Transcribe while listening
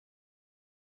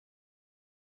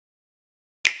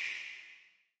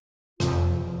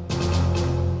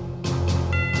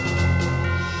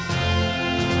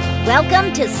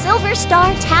Welcome to Silver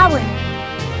Star Tower.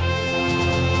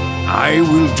 I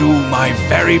will do my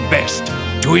very best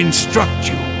to instruct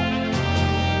you.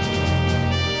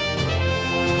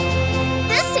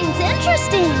 This seems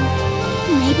interesting.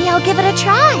 Maybe I'll give it a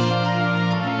try.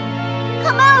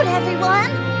 Come out,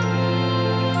 everyone!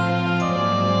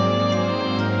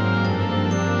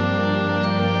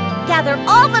 Gather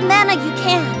all the mana you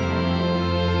can.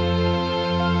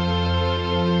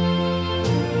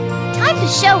 Time to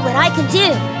show what I can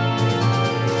do.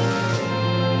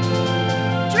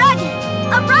 Dragon,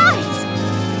 arise!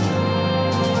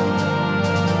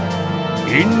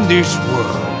 In this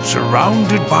world,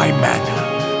 surrounded by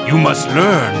mana, you must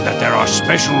learn that there are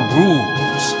special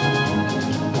rules.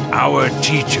 Our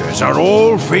teachers are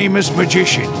all famous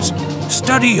magicians.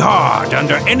 Study hard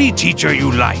under any teacher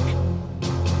you like.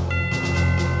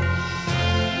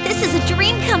 This is a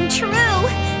dream come true.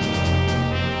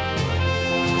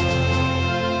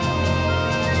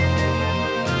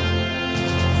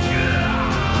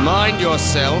 Mind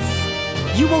yourself.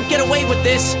 You won't get away with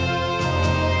this.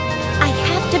 I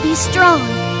have to be strong.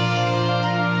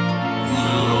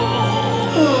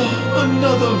 Oh,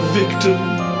 another victim.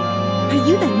 Are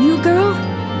you the new girl?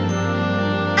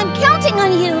 I'm counting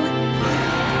on you.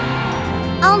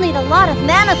 I'll need a lot of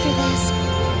mana for this.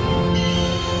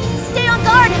 Stay on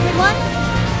guard, everyone.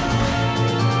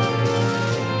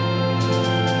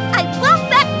 I won't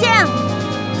back down.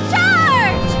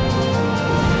 Charge!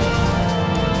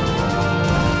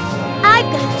 I've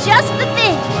got just the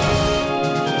thing.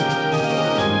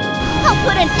 I'll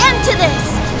put an end to this.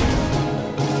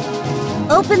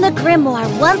 Open the grimoire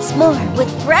once more with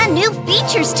brand new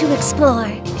features to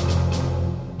explore.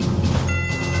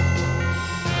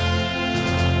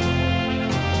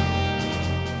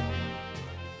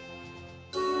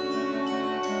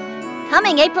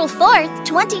 Coming April 4th,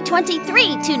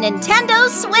 2023 to Nintendo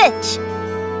Switch.